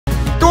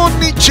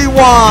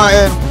Konnichiwa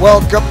and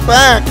welcome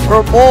back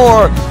for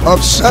more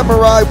of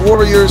Samurai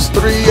Warriors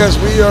 3 as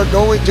we are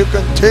going to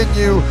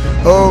continue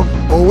of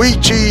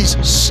Oichi's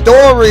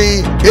story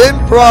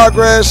in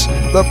progress,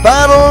 the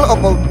Battle of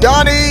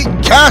Odani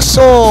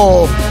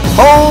Castle,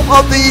 home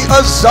of the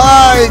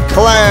Azai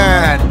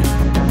clan,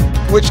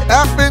 which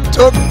happened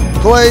took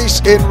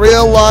place in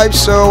real life,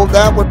 so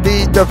that would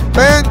be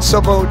defense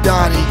of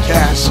Odani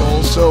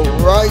Castle, so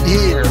right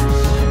here.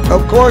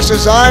 Of course,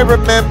 as I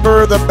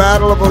remember, the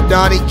Battle of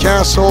Odani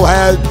Castle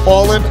had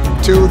fallen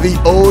to the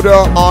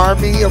Oda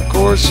army, of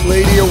course,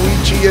 Lady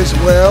Oichi as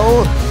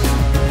well,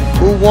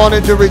 who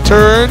wanted to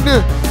return.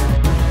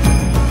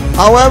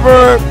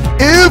 However,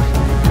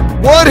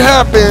 what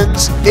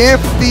happens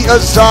if the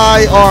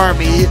Azai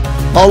army,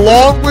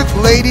 along with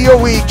Lady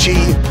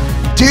Oichi,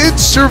 did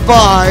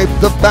survive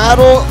the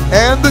battle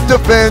and the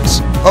defense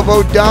of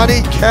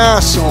Odani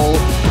Castle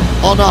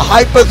on a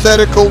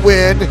hypothetical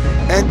win,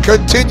 and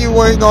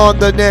continuing on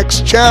the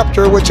next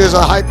chapter, which is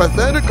a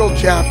hypothetical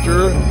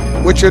chapter,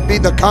 which would be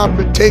the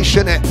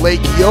confrontation at Lake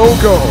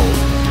Yogo.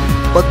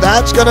 But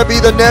that's going to be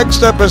the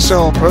next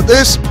episode. For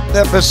this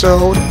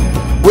episode,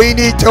 we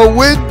need to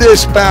win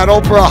this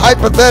battle for a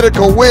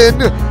hypothetical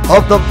win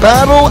of the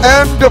battle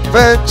and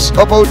defense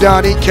of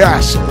Odani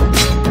Castle.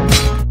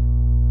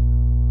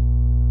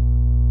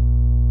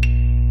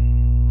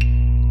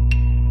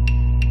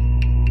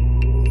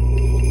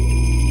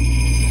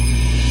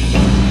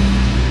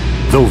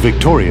 Though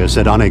victorious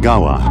at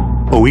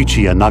Anegawa,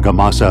 Oichi and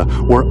Nagamasa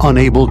were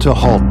unable to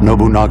halt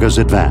Nobunaga's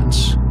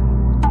advance.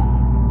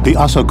 The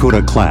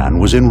Asakura clan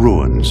was in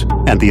ruins,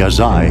 and the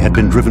Azai had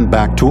been driven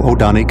back to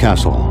Odani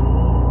Castle.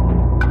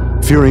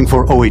 Fearing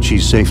for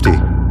Oichi's safety,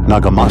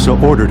 Nagamasa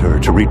ordered her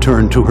to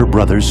return to her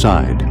brother's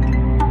side.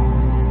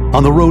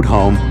 On the road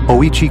home,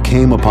 Oichi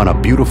came upon a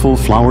beautiful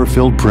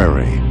flower-filled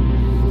prairie.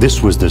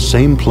 This was the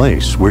same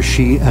place where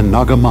she and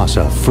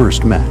Nagamasa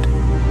first met.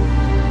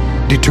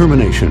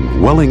 Determination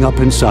welling up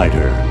inside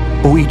her,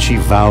 Oichi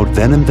vowed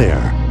then and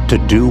there to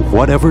do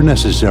whatever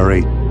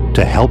necessary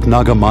to help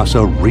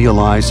Nagamasa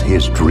realize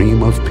his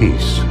dream of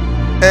peace.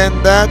 And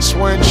that's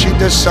when she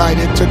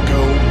decided to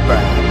go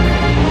back.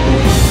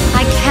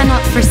 I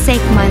cannot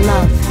forsake my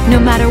love, no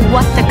matter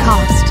what the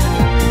cost.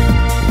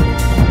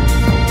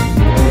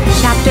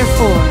 Chapter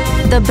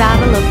 4, The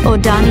Battle of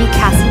Odani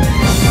Castle.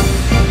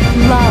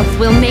 Love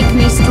will make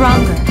me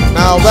stronger.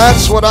 Now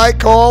that's what I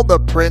call the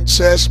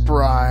Princess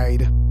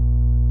Bride.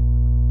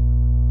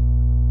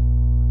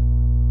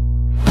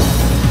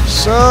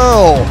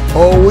 So,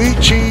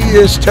 Oichi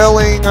is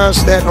telling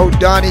us that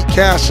Odani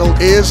Castle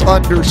is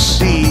under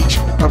siege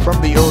from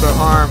the Oda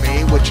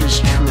army, which is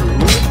true.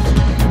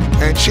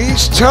 And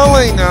she's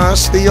telling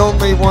us the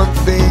only one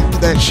thing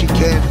that she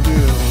can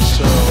do,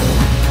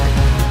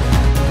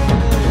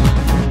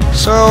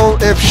 so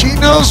if she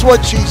knows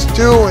what she's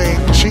doing,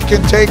 she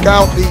can take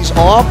out these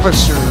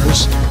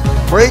officers,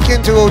 break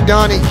into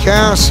Odani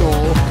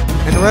Castle,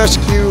 and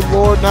rescue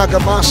Lord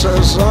Nagamasa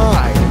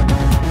Azai.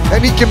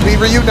 And he can be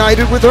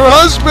reunited with her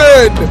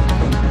husband!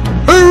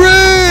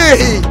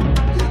 Hooray!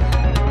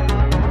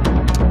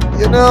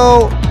 You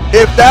know,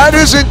 if that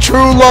isn't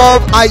true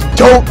love, I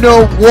don't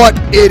know what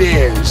it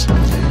is.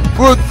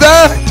 For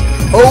that,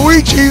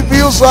 Oichi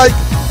feels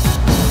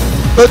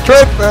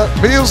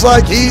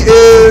like he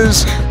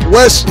is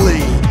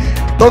Wesley,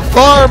 the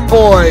farm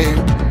boy,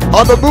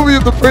 on the movie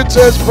of The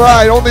Princess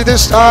Bride, only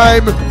this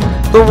time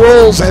the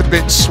roles have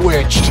been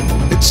switched.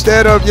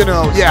 Instead of,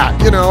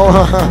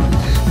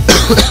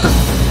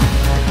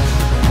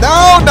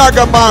 now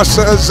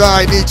Nagamasa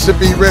Azai needs to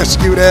be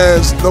rescued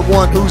as the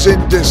one who's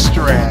in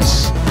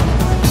distress.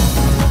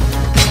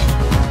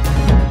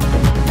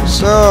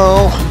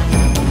 So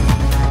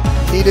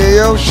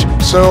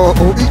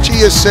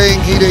Oichi is saying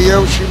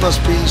Hideyoshi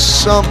must be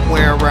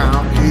somewhere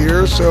around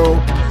here, so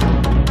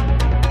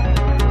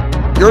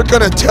you're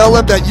gonna tell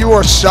him that you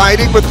are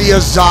siding with the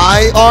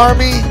Azai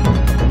army?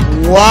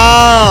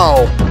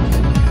 Wow!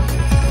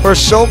 For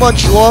so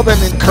much love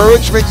and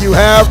encouragement you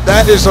have,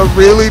 that is a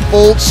really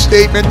bold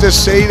statement to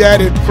say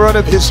that in front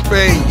of his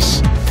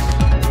face.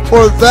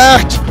 For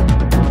that,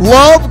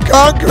 love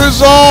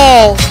conquers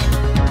all!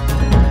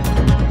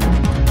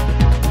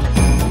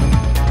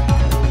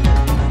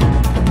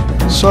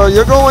 So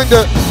you're going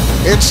to,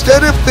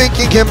 instead of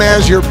thinking him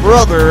as your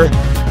brother,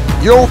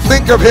 you'll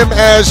think of him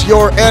as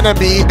your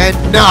enemy and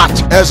not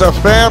as a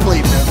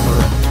family member.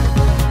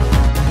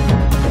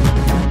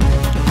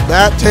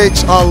 That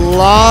takes a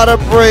lot of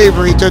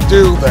bravery to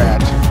do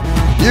that.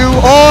 You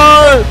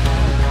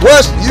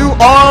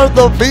are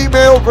the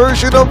female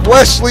version of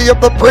Wesley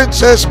of The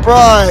Princess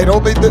Bride.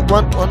 Only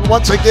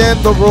once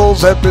again, the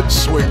roles have been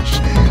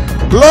switched.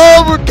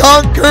 Love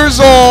conquers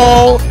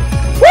all.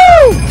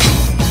 Woo!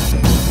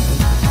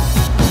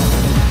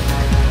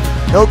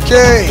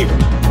 Okay.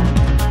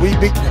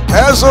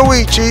 As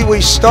Oichi,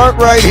 we start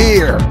right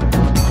here.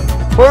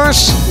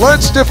 First,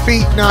 let's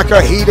defeat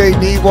Nakahide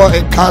Niwa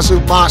and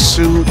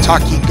Kazumasu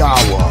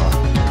Takigawa.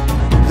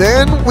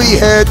 Then we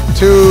head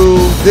to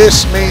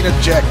this main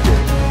objective.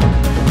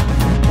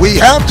 We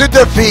have to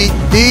defeat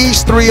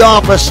these 3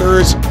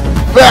 officers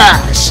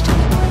fast.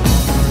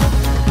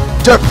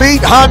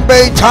 Defeat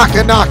Hanbei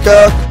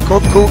Takanaka,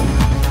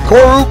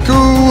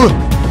 Koruku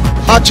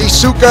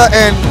Hachisuka,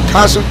 and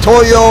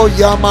Kazutoyo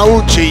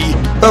Yamauchi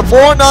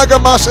before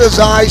Nagamasa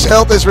Azai's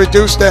health is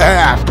reduced to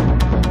half.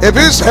 If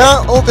his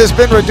health has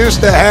been reduced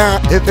to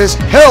half,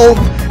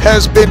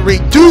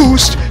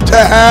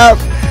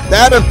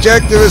 that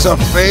objective is a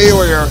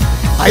failure.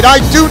 And I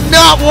do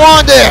not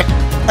want it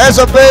as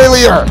a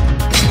failure.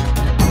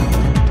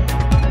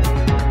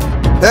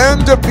 Then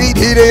defeat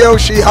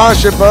Hideyoshi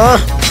Hashiba,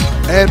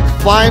 and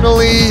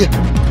finally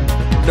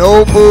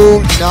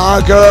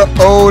Nobunaga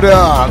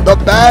Oda. The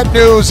bad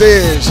news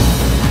is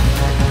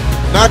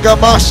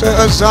Nagamasa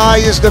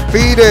Azai is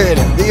defeated.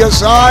 The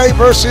Azai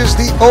versus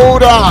the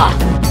Oda.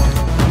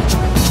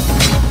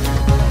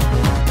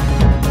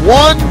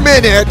 1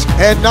 minute,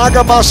 and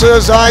Nagamasa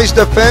Azai's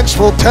defense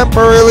will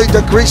temporarily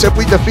decrease if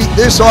we defeat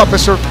this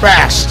officer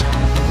fast.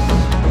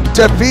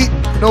 Defeat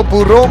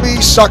Noburomi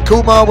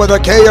Sakuma with a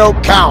KO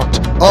count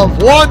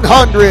of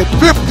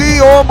 150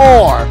 or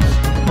more.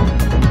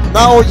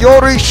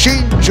 Naoyori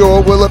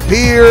Shinjo will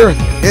appear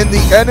in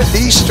the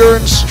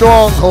eastern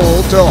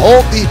stronghold to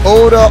halt the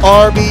Oda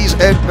army's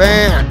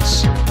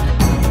advance.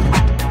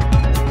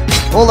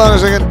 Hold on a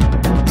second.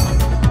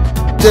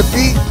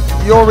 Defeat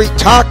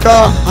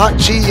Yoritaka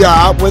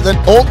Hachiya with an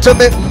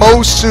ultimate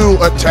Mosu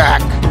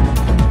attack.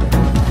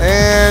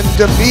 And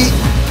defeat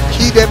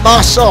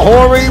Hidemasa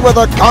Hori with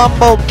a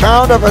combo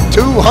count of a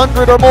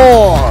 200 or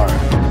more.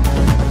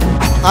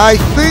 I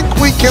think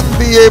we can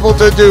be able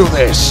to do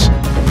this.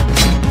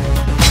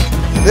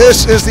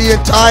 This is the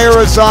entire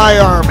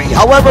Azai army.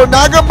 However,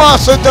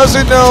 Nagamasa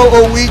doesn't know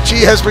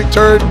Oichi has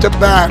returned to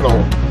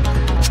battle.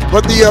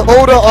 But the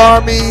Oda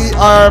army,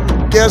 I'm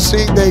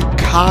guessing they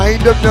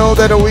kind of know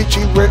that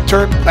Oichi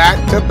returned back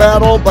to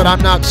battle, but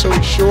I'm not so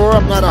sure.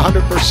 I'm not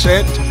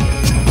 100%.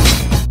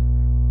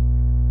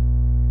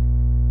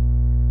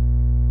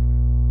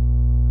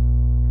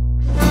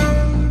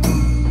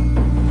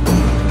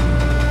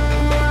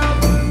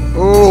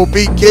 Oh,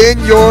 begin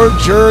your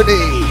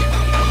journey.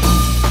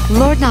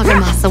 Lord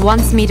Nagamasa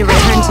wants me to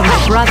return to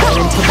my brother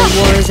until the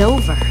war is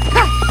over.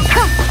 But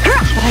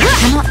I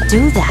cannot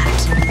do that.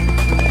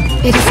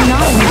 It is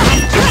not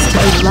enough just to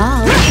be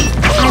loved.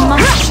 I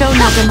must show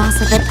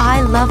Nagamasa that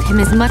I love him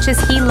as much as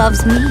he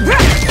loves me. I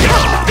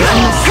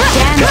must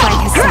stand by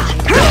his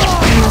side.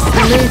 I must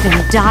live and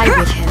die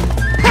with him.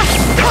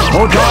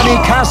 Odani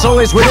Castle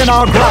is within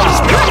our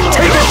grasp.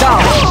 Take it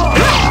down!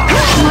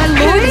 My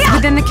lord is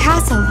within the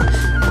castle.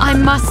 I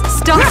must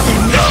stop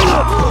him.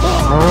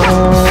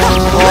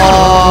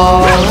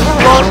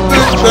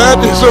 That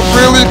is a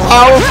really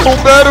powerful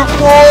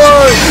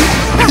metaphor!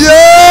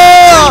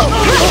 Yeah!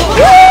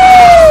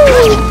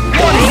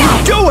 What are you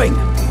doing?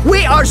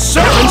 We are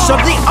servants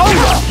of the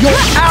Oda, your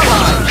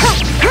allies!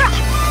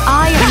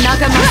 I am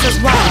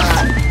Nagamasa's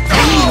wife.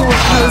 Any who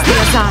oppose the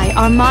Azai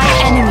are my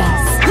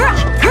enemies.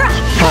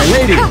 My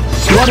lady,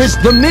 what is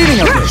the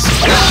meaning of this?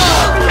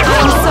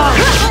 I'm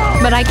sorry,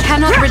 but I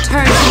cannot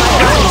return to my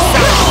brother's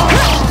side.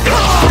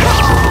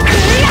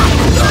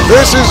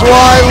 This is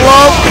why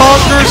love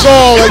conquers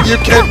all, and you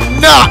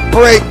cannot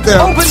break them.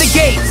 Open the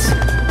gates!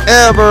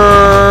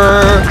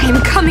 Ever. I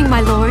am coming,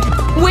 my lord.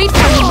 Wait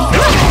for me.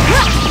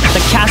 The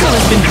castle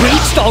has been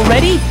breached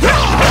already?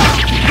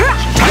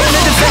 Turn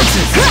the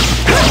defenses!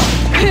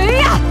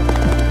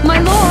 My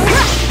lord,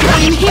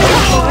 I am here,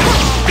 my lord.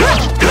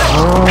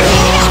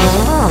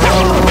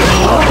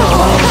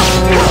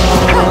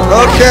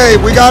 Okay,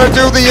 we gotta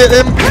do the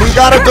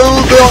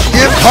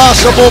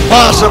impossible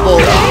possible.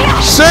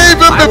 Save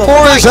him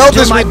before his health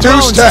is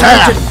reduced to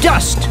half.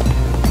 Dust.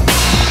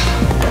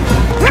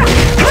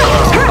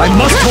 I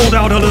must hold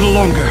out a little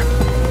longer.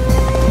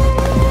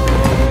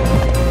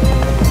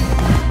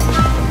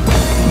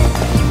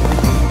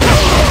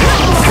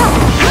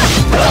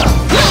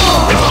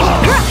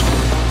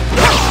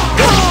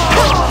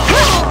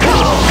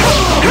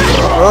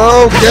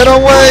 Oh, get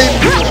away,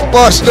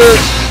 Buster.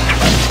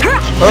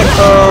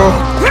 Uh-oh.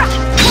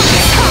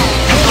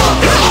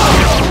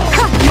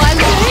 My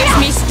lord gives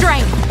me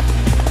strength.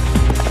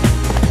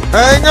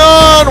 Hang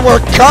on,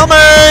 we're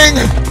coming.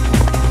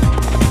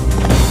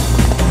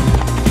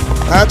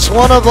 That's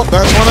one of the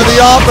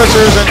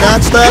officers, and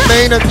that's that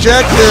main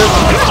objective.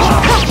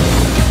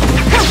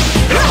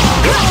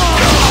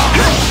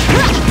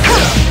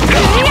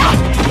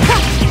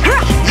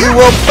 You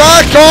will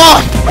back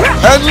off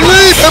and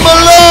leave him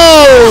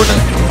alone.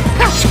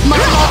 My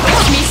lord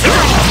gives me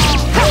strength.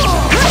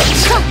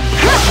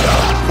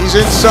 He's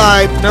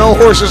inside. No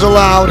horses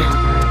allowed.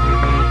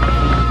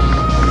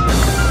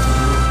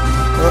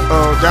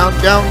 Uh-oh. Down,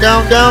 down,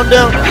 down, down,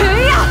 down.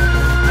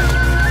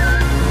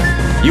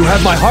 You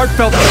have my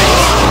heartfelt thanks.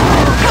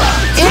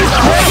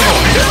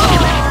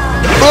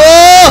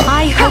 Oh!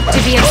 I hope to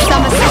be of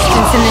some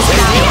assistance in this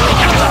battle.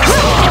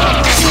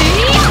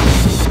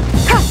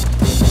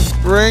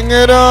 Bring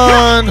it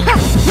on.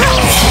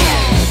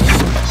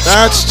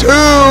 That's 2.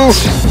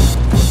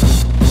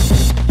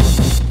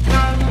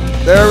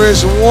 There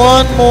is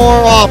one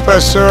more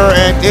officer,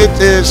 and it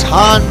is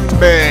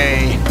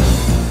Hanbei.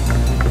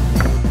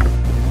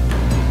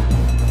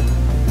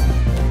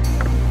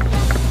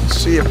 Let's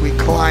see if we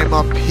climb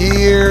up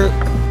here.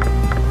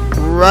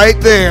 Right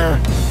there.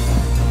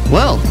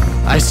 Well,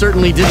 I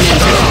certainly didn't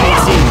anticipate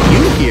seeing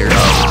you here.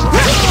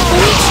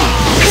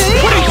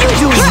 What are you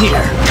doing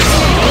here?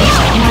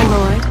 My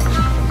lord,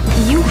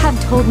 you have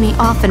told me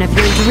often of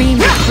your dream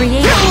to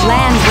create a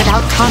land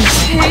without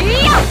conflict.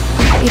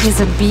 It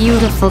is a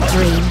beautiful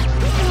dream,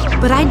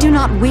 but I do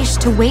not wish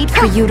to wait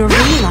for you to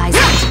realize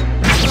it.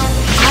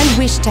 I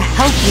wish to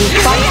help you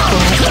fight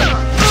for it.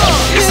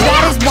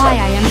 That is why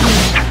I am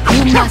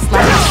here. You must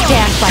let me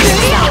stand by your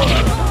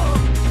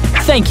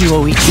side. Thank you,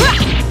 Oichi.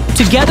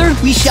 Together,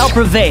 we shall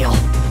prevail.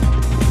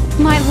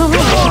 My lord.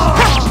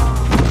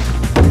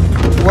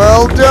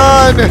 Well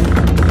done.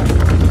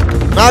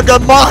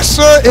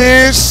 Nagamasa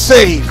is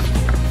safe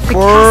The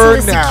for castle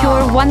is now.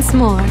 secure once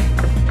more.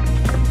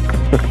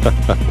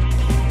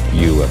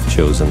 You have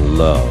chosen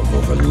love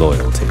over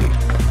loyalty.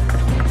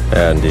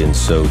 And in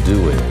so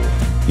doing,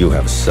 you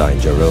have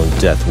signed your own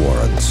death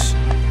warrants.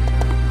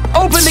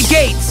 Open the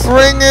gates!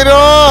 Bring it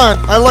on!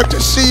 I'd like to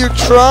see you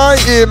try,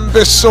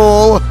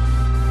 imbecile.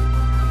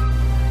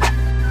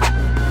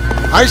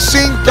 I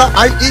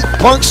eat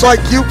punks like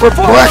you for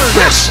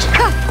breakfast.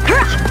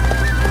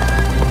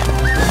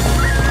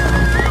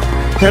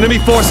 Enemy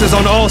forces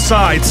on all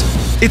sides.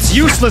 It's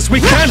useless. We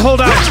can't hold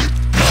out.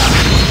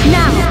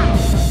 Now!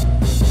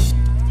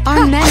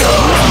 Our men are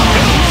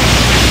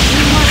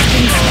we must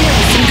instill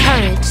some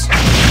courage.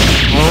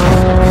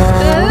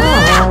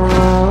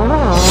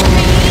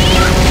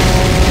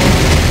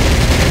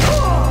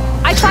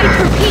 I fight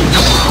for peace.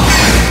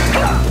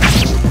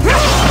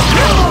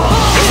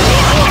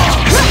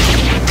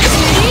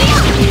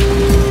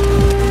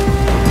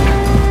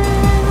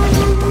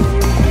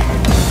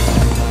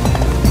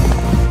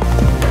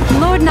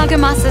 Lord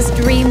Nagamasa's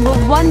dream will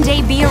one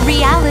day be a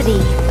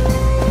reality.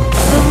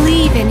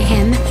 Believe in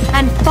him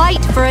and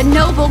fight for a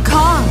noble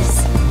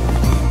cause.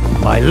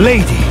 My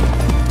lady,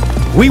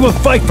 we will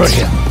fight for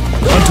him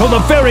until the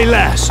very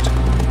last.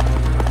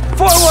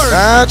 Forward!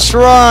 That's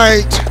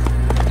right.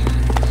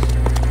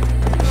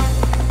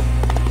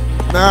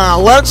 Now,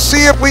 let's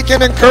see if we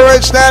can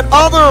encourage that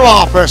other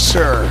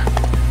officer.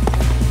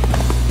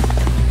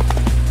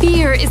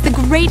 Fear is the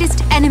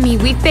greatest enemy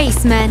we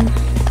face, men.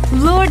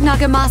 Lord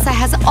Nagamasa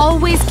has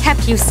always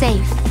kept you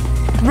safe.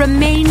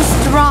 Remain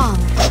strong.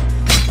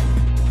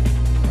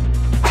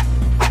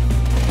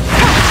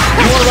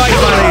 You are right,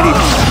 my lady.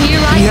 Here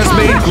He has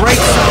made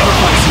great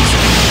sacrifices.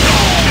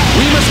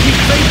 We must keep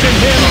faith in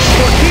him,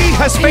 for he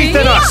has faith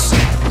in us.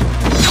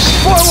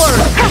 Forward!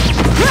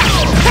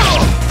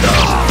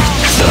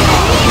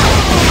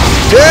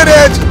 Did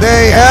it!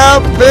 They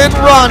have been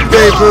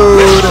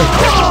rendezvoused.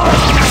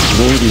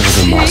 Lord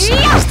Nagamasa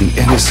has the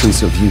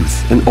innocence of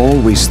youth and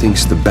always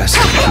thinks the best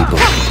of people.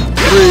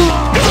 He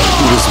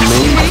was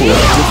made for a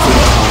different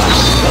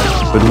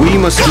time, but we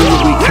must do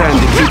what we can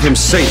to keep him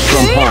safe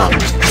from harm.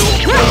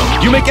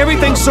 You make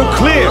everything so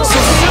clear, so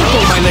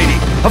simple, my lady.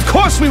 Of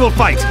course we will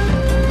fight.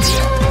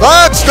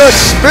 That's the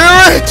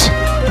spirit!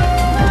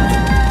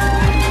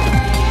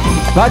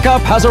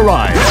 Backup has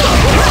arrived.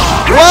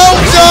 Well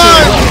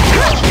done!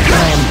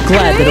 I am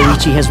glad that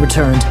Oichi has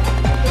returned.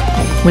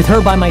 With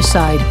her by my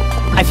side,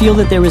 I feel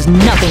that there is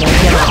nothing I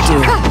cannot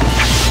do.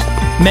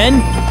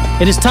 Men,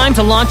 it is time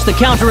to launch the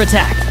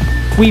counterattack.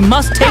 We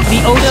must take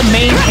the Oda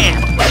main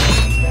camp.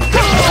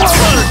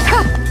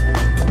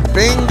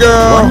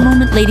 Bingo! One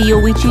moment Lady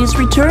Oichi has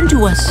returned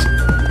to us,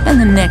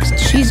 and the next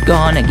she's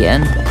gone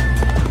again.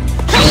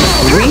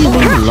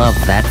 Really love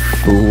that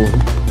fool.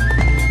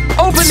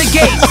 Open the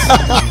gates!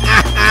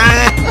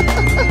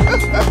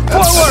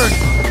 Forward!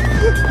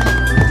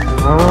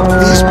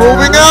 He's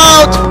moving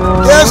out!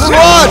 Guess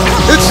what?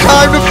 It's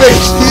time to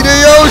face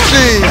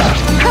Hideyoshi!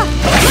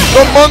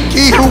 The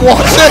monkey who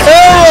wants a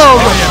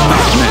harem!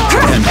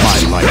 End my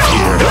life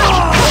here.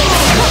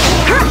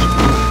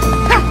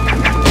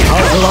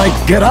 How will I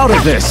get out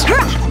of this?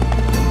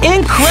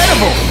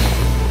 Incredible!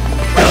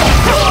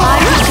 I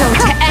would go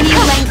to any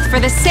length for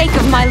the sake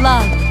of my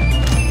love.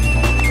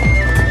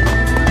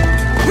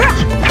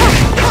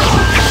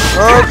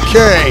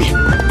 Okay.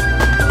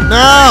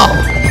 Now,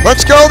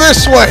 let's go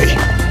this way.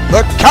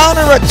 The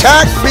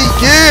counterattack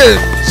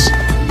begins.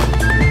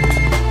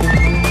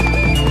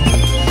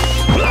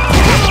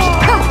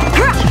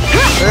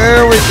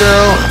 There we go.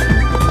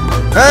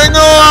 Hang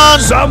on!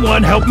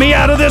 Someone help me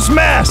out of this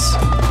mess!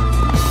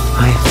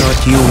 I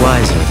thought you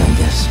wiser than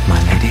this, my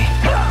lady.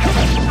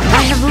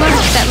 I have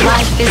learned that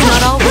life is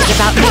not always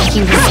about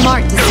making the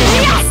smart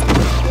decisions.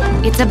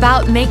 It's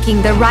about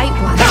making the right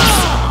ones.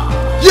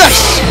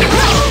 Yes!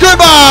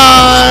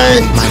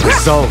 Goodbye! My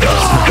result is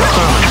not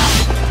firm.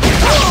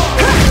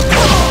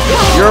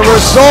 Your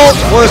result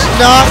was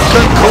not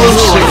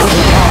conclusive.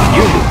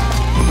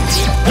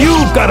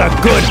 You've got a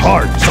good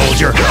heart,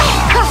 soldier.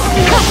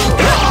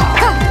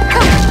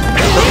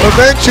 To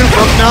prevent you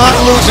from not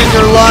losing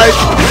your life,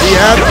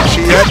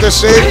 she had to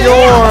save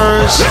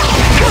yours.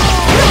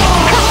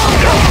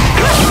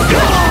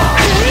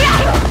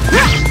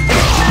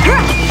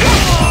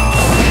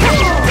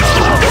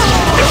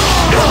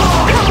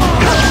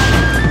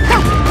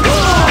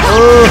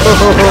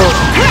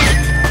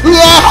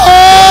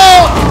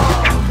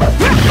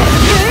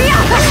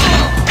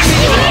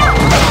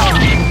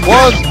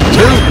 One,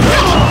 two.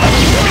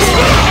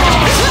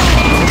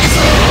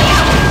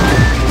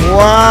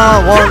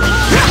 Wow, one.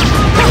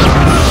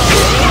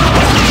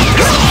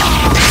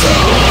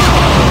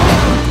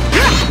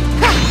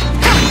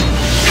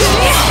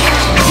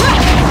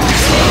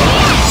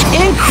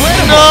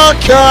 Incredible!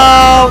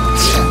 Knockout!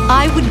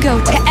 I would go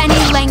to any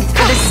length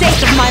for the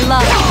sake of my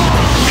love.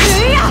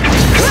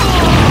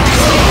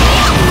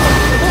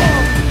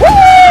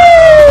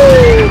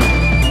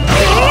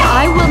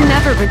 I will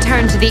never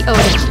return to the Oda.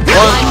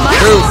 I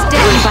must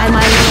stand by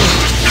my love.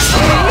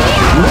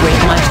 You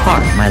break my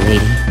heart, my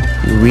lady.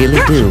 You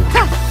really do. 2, 3.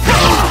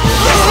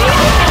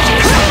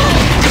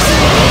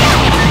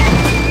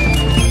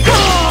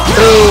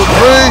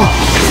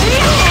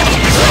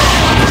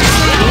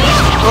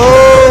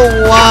 Oh,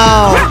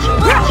 wow.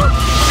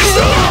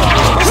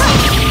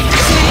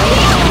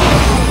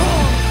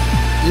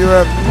 You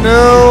have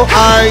no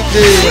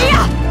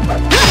idea.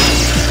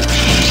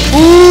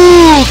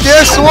 Ooh,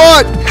 guess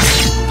what?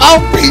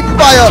 I'm beaten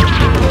by a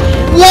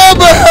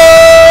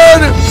woman!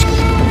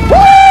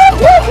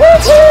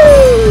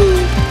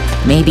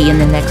 Maybe in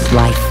the next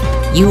life,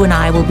 you and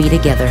I will be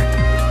together.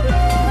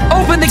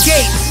 Open the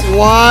gates!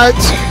 What?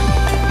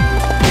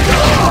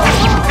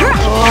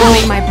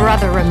 Only my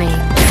brother remains.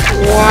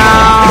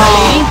 Wow. My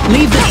lady,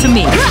 leave this to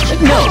me.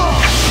 No.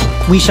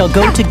 We shall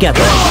go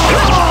together.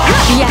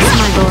 Yes,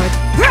 my lord.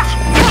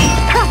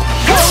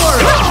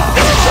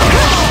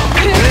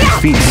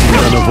 Defeat seemed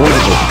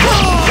unavoidable.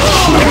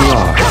 Here we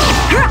are.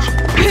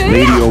 With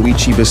Lady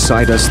Oichi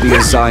beside us, the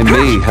Azai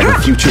may have a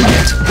future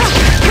yet.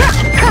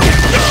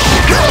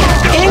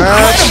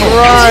 That's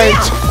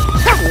right.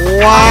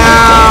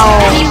 Wow.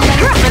 Any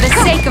length for the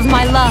sake of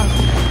my love.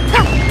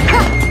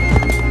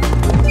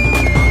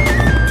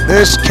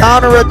 This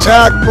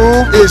counterattack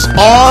move is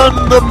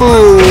on the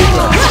move.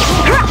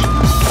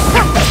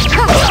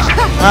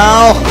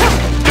 Ow.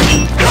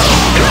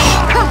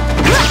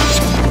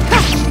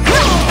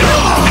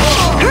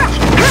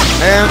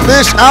 And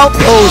this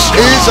outpost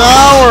is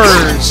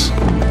ours.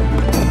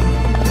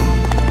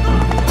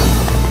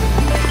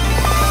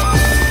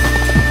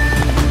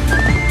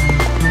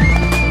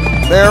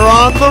 They're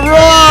on the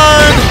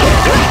run.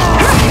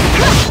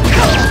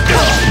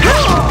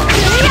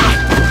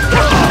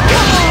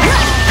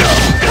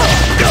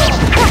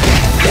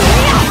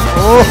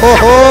 Oh ho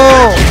ho.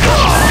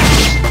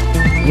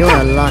 You're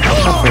a lot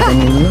tougher than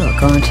you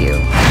look, aren't you?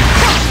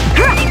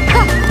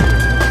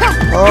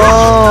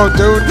 Oh,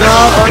 do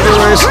not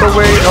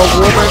underestimate a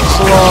woman's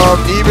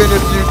love, even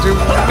if you do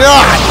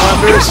not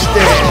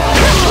understand.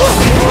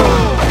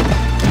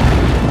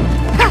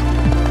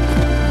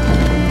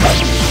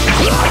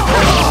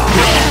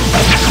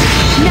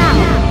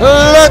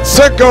 Let's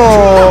go.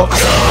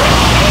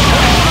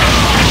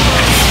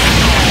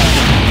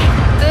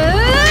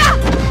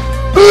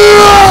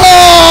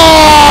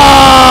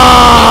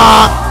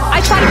 I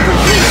tried to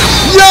complete.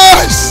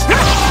 Yes!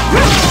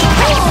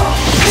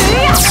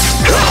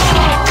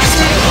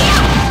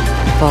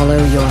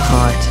 Follow your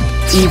heart,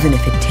 even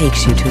if it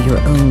takes you to your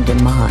own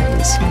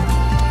demise.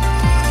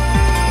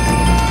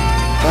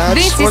 That's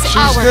This what is she's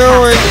our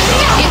doing.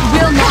 castle. It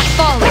will not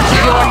fall into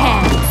your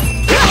hands.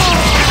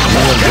 You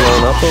have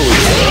grown up,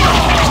 Oichi.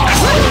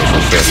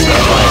 There's a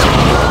certain fight.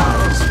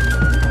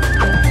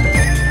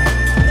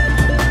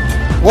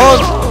 1.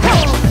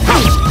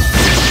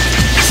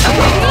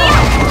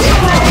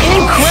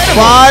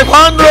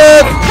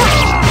 500.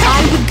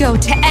 I would go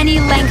to any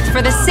length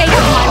for the sake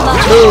of my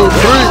love. 2,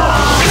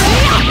 3.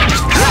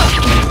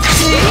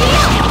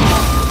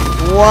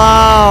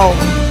 Wow.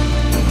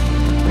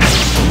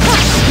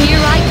 Here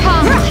I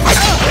come.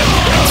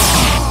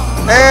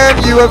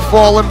 And you have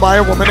fallen by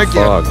a woman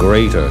again. Far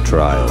greater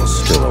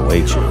trials still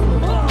await you.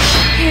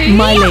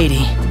 My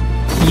lady,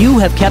 you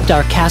have kept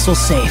our castle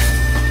safe.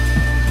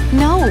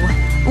 No,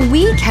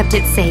 we kept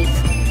it safe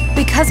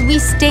because we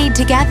stayed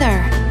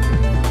together.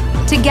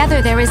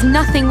 Together there is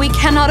nothing we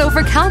cannot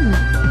overcome.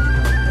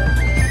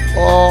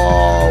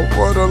 Oh,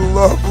 what a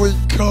lovely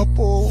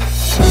couple.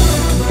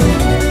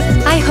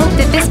 I hope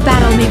that this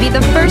battle may be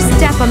the first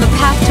step on the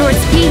path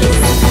towards peace.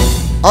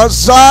 A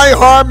Zai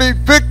Army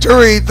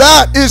victory!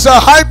 That is a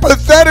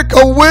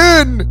hypothetical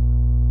win!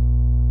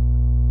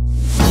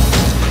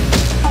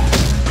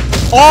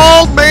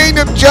 All main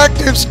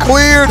objectives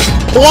cleared,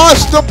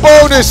 plus the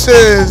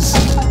bonuses!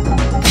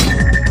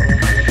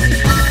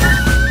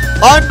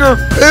 Under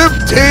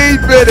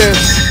 15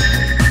 minutes!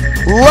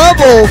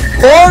 Level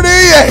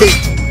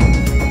 48!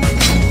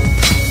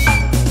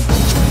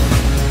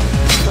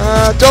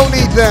 Don't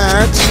need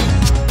that.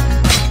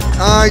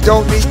 I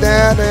don't need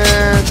that,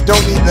 and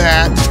don't need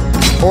that,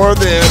 or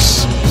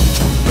this,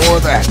 or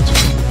that.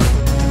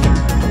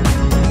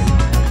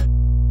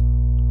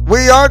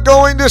 We are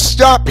going to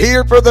stop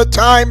here for the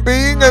time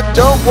being, and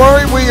don't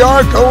worry, we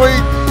are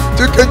going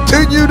to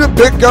continue to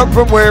pick up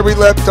from where we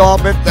left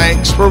off, and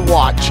thanks for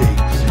watching.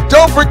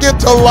 Don't forget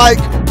to like,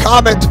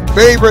 comment,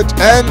 favorite,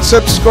 and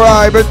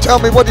subscribe. And tell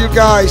me, what do you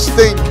guys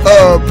think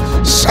of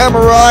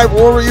Samurai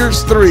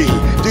Warriors 3?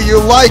 Do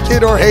you like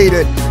it or hate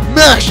it?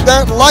 Mash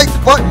that like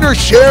button or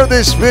share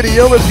this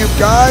video if you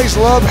guys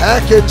love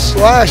hack and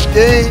slash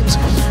games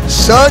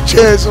such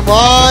as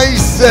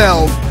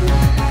myself.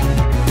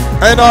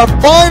 And our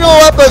final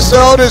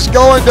episode is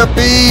going to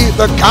be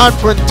the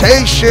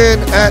confrontation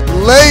at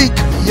Lake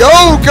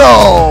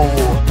Yogo.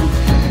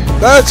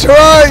 That's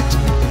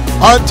right.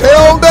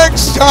 Until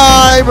next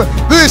time,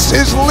 this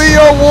is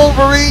Leo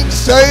Wolverine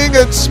saying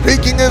and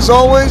speaking as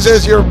always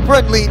as your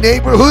friendly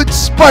neighborhood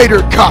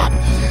spider cop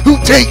who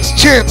takes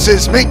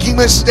chances making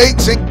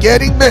mistakes and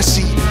getting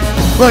messy,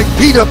 like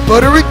peanut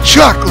butter and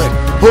chocolate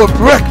for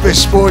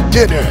breakfast for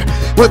dinner.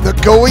 When the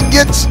going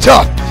gets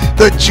tough,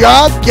 the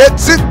job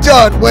gets it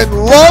done when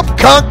love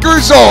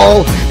conquers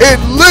all in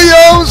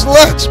Leo's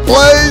Let's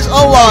Plays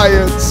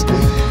Alliance.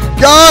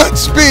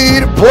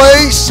 Godspeed,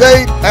 play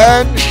safe,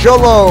 and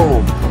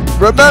shalom.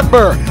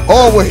 Remember,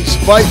 always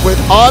fight with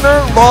honor,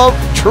 love,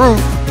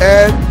 truth,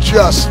 and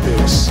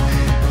justice.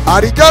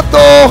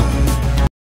 Arigato!